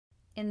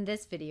In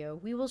this video,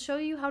 we will show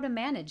you how to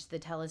manage the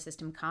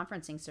Telesystem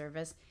conferencing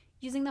service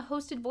using the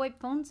hosted VoIP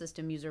phone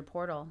system user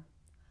portal.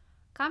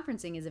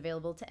 Conferencing is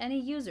available to any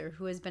user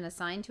who has been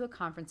assigned to a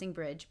conferencing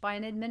bridge by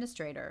an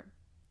administrator.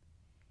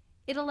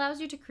 It allows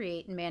you to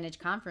create and manage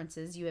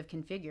conferences you have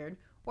configured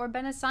or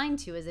been assigned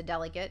to as a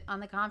delegate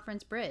on the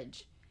conference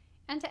bridge,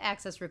 and to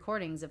access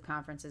recordings of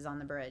conferences on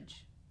the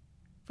bridge.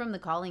 From the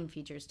Calling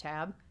Features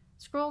tab,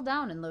 scroll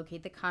down and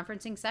locate the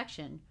Conferencing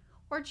section,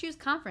 or choose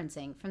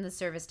Conferencing from the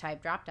Service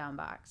Type drop-down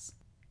box.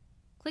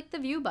 Click the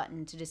View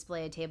button to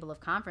display a table of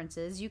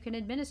conferences you can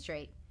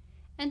administrate,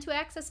 and to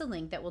access a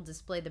link that will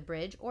display the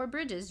bridge or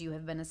bridges you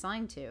have been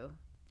assigned to.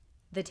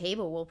 The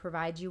table will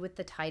provide you with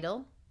the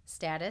title,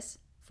 status,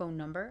 phone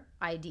number,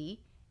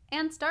 ID,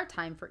 and start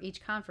time for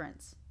each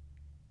conference.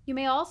 You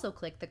may also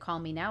click the Call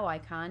Me Now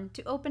icon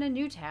to open a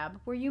new tab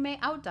where you may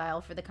outdial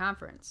for the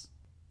conference.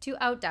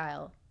 To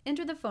outdial,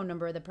 enter the phone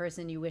number of the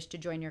person you wish to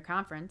join your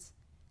conference,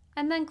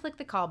 and then click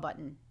the Call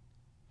button.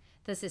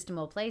 The system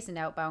will place an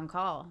outbound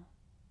call.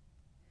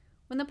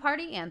 When the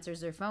party answers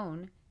their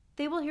phone,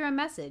 they will hear a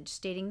message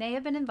stating they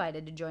have been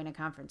invited to join a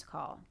conference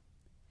call.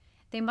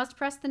 They must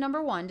press the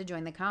number 1 to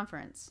join the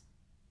conference.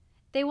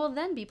 They will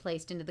then be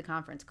placed into the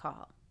conference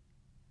call.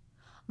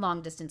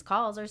 Long-distance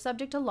calls are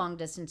subject to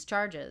long-distance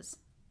charges.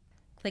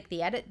 Click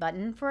the Edit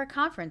button for a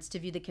conference to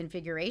view the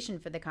configuration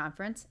for the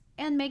conference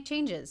and make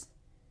changes.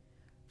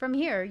 From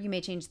here, you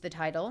may change the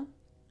title,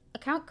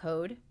 account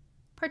code,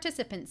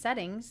 participant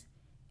settings,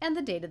 and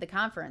the date of the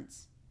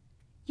conference.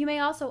 You may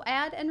also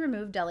add and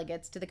remove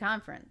delegates to the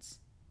conference.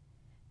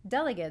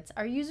 Delegates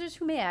are users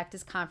who may act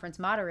as conference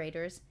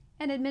moderators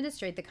and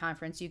administrate the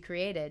conference you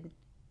created.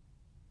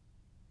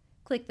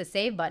 Click the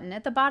Save button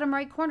at the bottom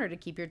right corner to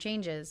keep your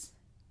changes.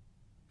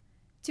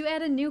 To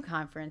add a new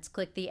conference,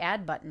 click the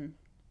Add button.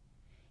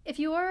 If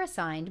you are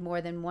assigned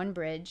more than one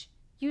bridge,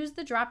 use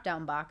the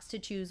drop-down box to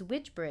choose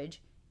which bridge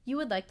you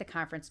would like the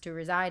conference to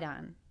reside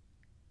on.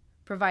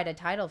 Provide a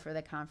title for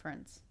the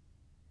conference.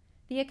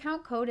 The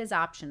account code is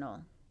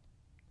optional.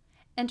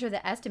 Enter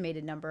the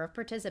estimated number of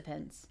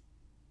participants.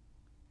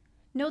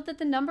 Note that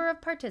the number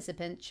of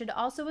participants should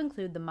also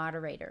include the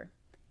moderator,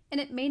 and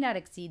it may not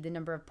exceed the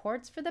number of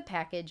ports for the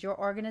package your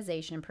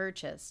organization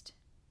purchased.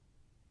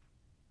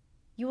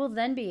 You will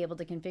then be able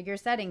to configure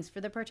settings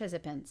for the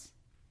participants.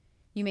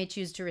 You may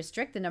choose to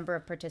restrict the number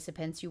of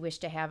participants you wish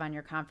to have on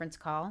your conference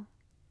call,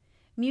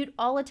 mute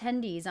all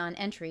attendees on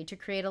entry to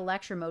create a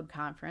lecture mode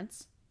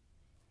conference,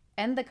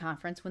 end the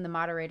conference when the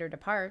moderator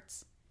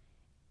departs,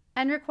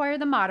 and require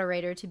the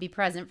moderator to be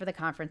present for the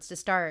conference to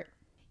start.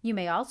 You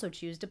may also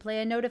choose to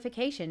play a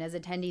notification as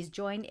attendees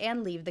join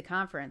and leave the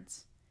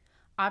conference.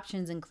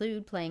 Options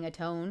include playing a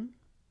tone,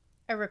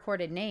 a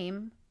recorded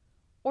name,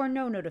 or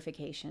no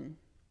notification.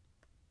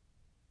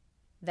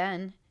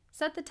 Then,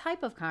 set the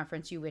type of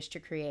conference you wish to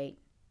create.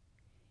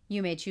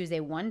 You may choose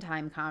a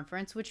one-time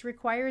conference, which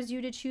requires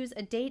you to choose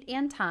a date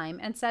and time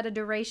and set a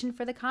duration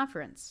for the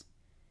conference.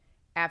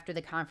 After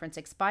the conference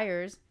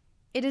expires,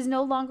 it is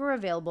no longer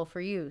available for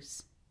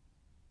use.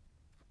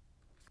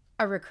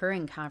 A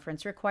recurring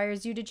conference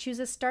requires you to choose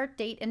a start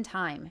date and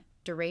time,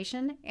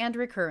 duration, and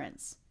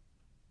recurrence.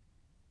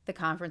 The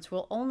conference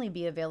will only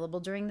be available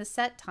during the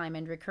set time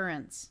and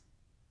recurrence.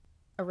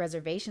 A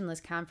reservation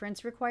list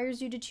conference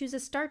requires you to choose a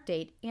start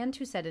date and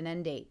to set an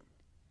end date.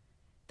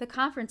 The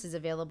conference is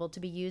available to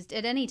be used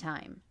at any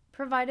time,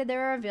 provided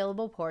there are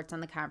available ports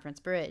on the conference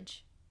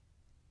bridge.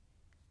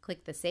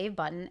 Click the Save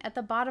button at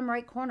the bottom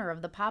right corner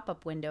of the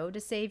pop-up window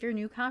to save your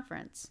new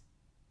conference.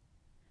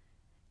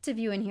 To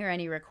view and hear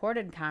any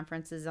recorded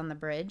conferences on the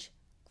bridge,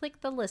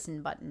 click the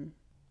Listen button.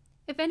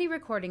 If any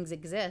recordings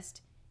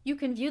exist, you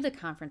can view the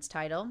conference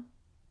title,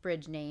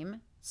 bridge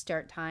name,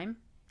 start time,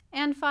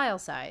 and file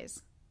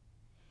size.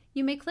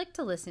 You may click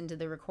to listen to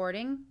the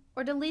recording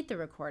or delete the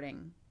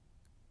recording.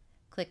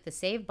 Click the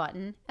Save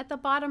button at the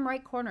bottom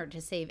right corner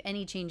to save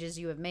any changes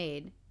you have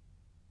made.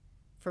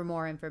 For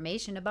more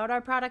information about our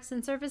products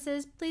and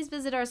services, please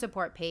visit our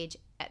support page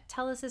at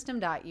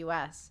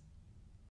telesystem.us.